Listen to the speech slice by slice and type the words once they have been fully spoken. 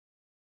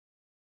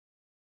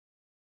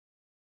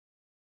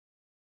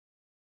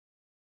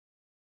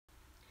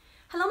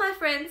Hello my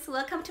friends,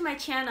 welcome to my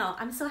channel.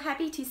 I'm so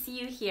happy to see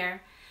you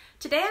here.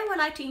 Today I would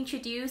like to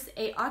introduce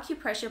a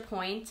acupressure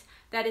point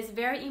that is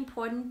very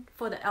important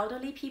for the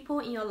elderly people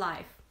in your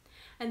life.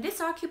 And this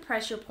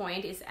acupressure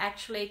point is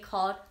actually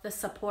called the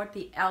Support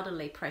the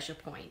Elderly pressure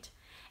point.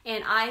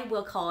 And I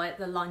will call it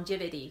the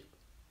Longivity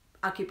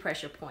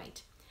acupressure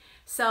point.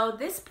 So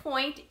this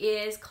point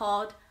is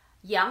called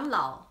Yang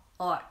Lao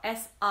or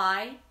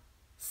SI6.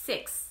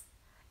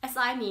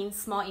 SI means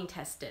small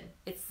intestine.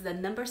 It's the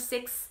number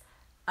 6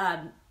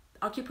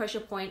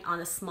 acupressure point on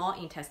the small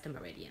intestine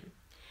meridian.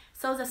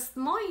 So the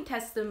small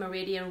intestine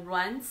meridian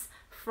runs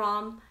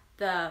from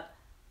the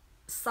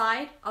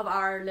side of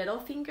our little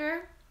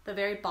finger, the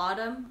very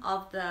bottom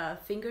of the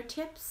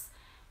fingertips,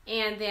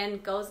 and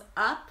then goes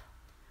up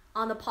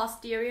on the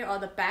posterior or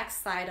the back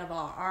side of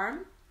our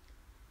arm.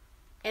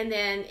 And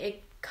then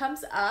it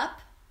comes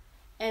up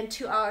and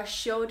to our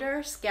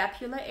shoulder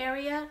scapular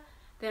area,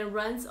 then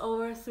runs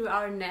over through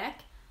our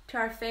neck to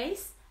our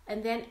face,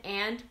 and then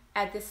end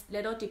at this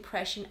little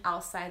depression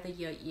outside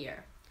your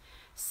ear.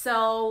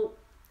 So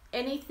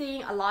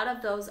a lot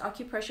of those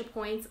acupressure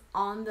points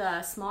on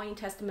the small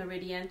intestine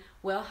meridian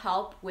will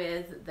help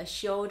with the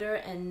shoulder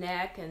and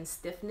neck and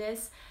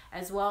stiffness,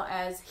 as well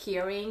as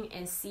hearing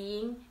and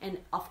seeing, and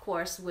of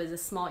course with the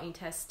small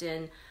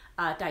intestine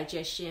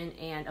digestion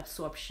and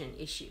absorption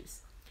issues.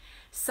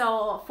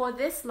 So for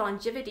this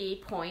longivity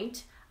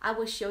point, I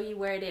will show you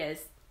where it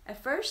is.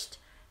 At first,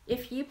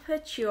 if you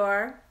put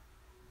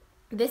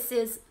this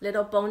is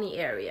little bony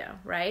area,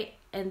 right?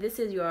 And this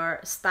is your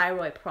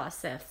styroid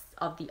process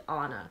of the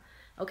ulna.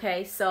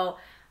 Okay, so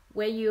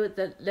when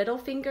the little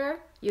finger,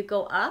 you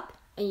go up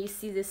and you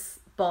see this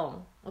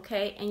bone,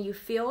 okay? And you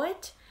feel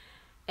it.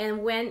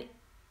 And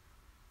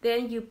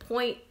then you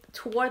point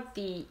toward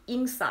the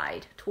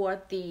inside,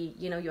 toward the,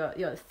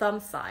 your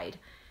thumb side,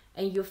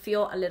 and you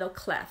feel a little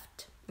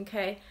cleft,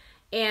 okay?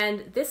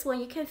 And this one,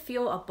 you can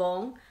feel a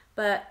bone,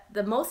 but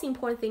the most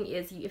important thing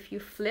is if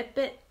you flip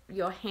it,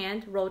 your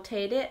hand,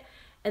 rotate it,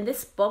 and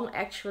this bone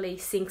actually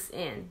sinks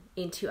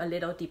into a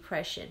little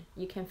depression.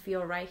 You can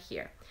feel right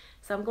here.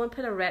 So I'm going to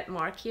put a red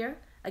mark here.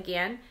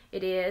 Again,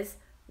 it is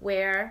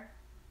where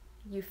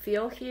you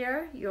feel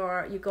here,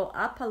 you go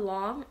up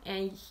along,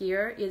 and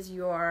here is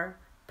your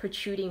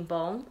protruding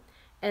bone.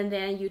 And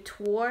then you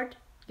toward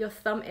your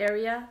thumb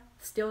area,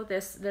 still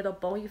this little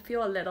bone, you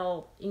feel a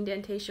little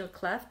indentation or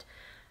cleft.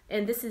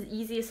 And this is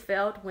easiest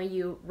felt when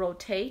you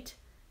rotate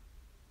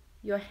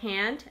your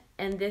hand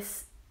and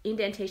this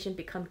indentation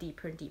become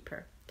deeper and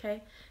deeper.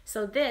 Okay,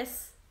 so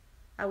this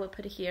I will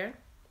put it here.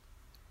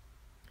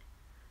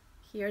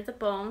 Here's the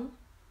bone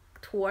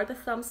toward the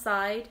thumb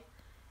side,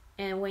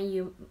 and when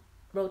you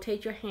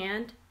rotate your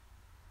hand,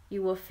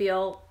 you will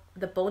feel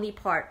the bony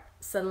part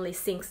suddenly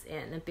sinks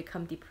in and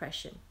become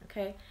depression.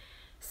 Okay,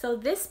 so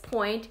this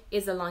point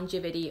is a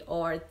longivity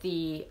or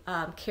the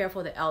care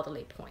for the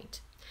elderly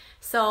point.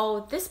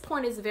 So this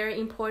point is very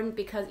important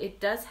because it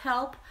does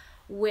help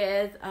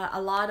with a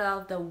lot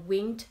of the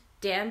wind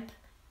damp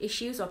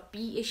issues or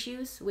B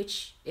issues,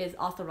 which is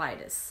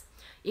arthritis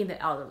in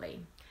the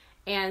elderly.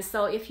 And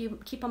so if you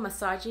keep on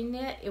massaging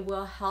it, it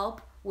will help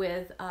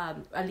with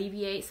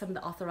alleviate some of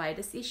the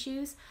arthritis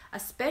issues,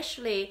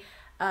 especially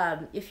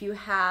if you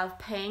have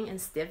pain and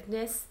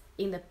stiffness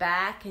in the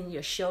back and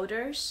your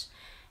shoulders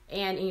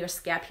and in your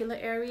scapular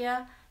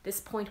area. This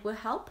point will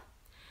help.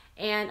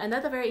 And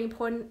another very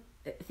important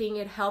thing,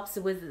 it helps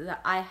with the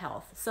eye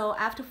health. So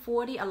after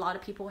 40, a lot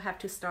of people have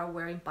to start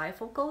wearing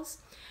bifocals,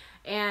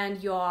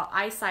 and your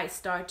eyesight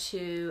start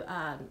to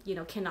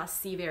cannot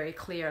see very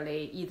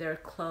clearly, either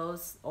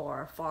close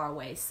or far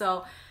away.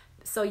 So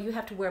you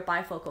have to wear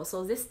bifocals.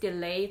 So this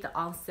delays the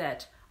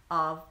onset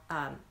of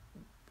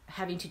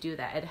having to do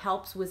that. It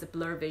helps with the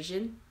blur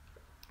vision.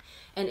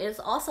 And it's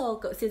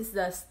also, since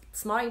the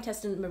small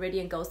intestine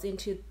meridian goes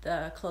into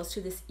close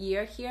to this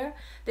ear here,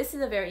 this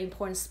is a very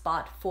important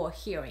spot for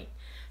hearing.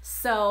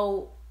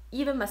 So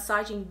even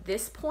massaging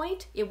this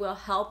point, it will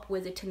help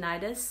with the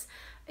tinnitus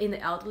in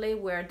the elderly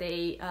where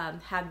they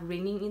have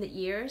ringing in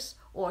the ears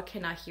or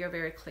cannot hear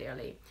very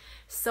clearly.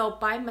 So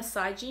by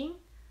massaging,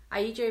 I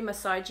usually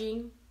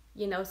massaging,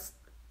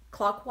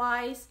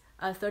 clockwise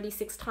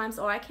 36 times,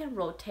 or I can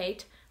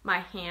rotate my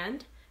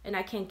hand and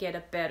I can get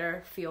a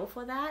better feel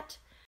for that.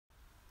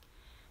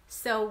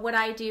 So what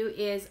I do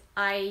is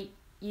I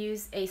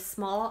use a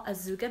small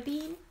azuga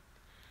bean,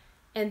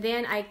 and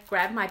then I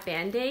grab my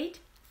Band-Aid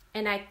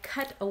and I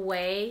cut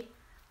away,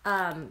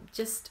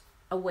 just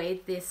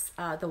away this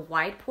the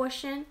white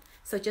portion.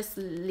 So just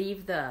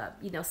leave the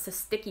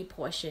sticky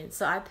portion.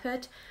 So I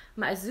put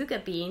my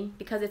azuga bean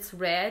because it's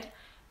red,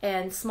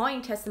 and small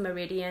intestine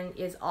meridian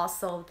is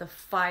also the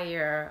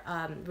fire,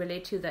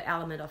 related to the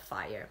element of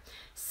fire.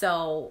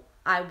 So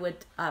I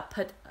would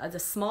put the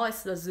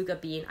smallest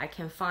azuga bean I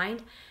can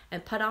find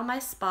and put on my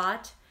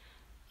spot,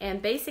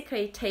 and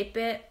basically tape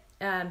it.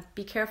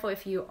 Be careful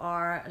if you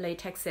are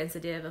latex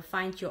sensitive,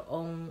 find your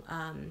own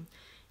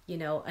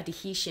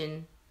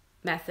adhesion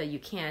method you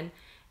can.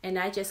 And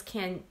I just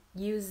can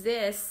use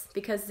this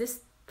because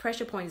this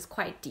pressure point is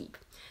quite deep.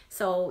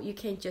 So you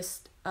can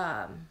just,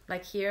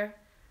 like here,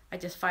 I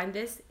just find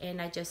this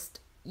and I just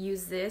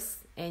use this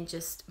and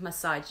just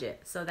massage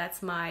it. So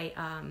that's my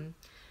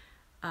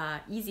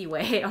easy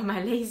way or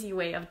my lazy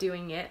way of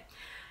doing it.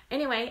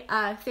 Anyway,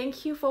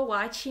 thank you for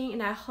watching,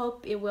 and I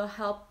hope it will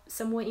help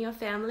someone in your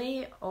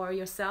family or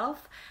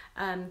yourself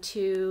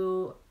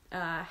to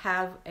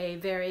live a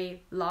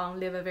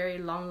very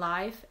long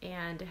life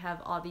and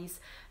have all these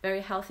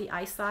very healthy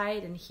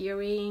eyesight and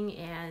hearing,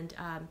 and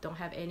don't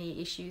have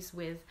any issues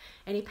with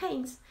any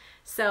pains.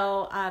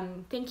 So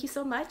thank you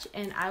so much,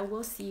 and I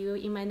will see you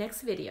in my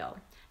next video.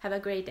 Have a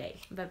great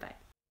day. Bye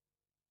bye.